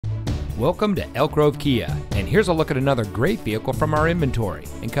Welcome to Elk Grove Kia, and here's a look at another great vehicle from our inventory,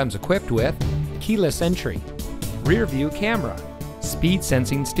 and comes equipped with keyless entry, rear view camera, speed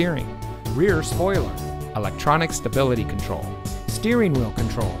sensing steering, rear spoiler, electronic stability control, steering wheel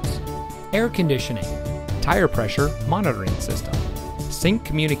controls, air conditioning, tire pressure monitoring system, sync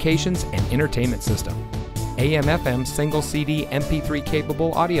communications and entertainment system, AM/FM single CD MP3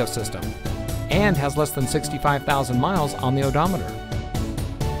 capable audio system, and has less than 65,000 miles on the odometer.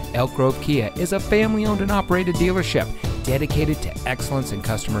 Elk Grove Kia is a family-owned and operated dealership dedicated to excellence in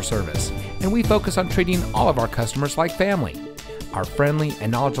customer service, and we focus on treating all of our customers like family. Our friendly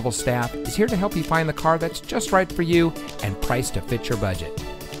and knowledgeable staff is here to help you find the car that's just right for you and priced to fit your budget.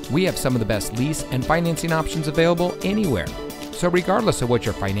 We have some of the best lease and financing options available anywhere, so regardless of what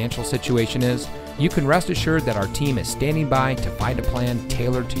your financial situation is, you can rest assured that our team is standing by to find a plan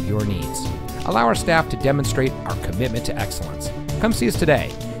tailored to your needs. Allow our staff to demonstrate our commitment to excellence. Come see us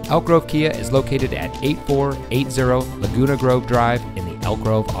today. Elk Grove Kia is located at 8480 Laguna Grove Drive in the Elk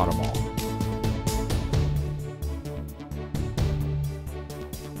Grove Auto Mall.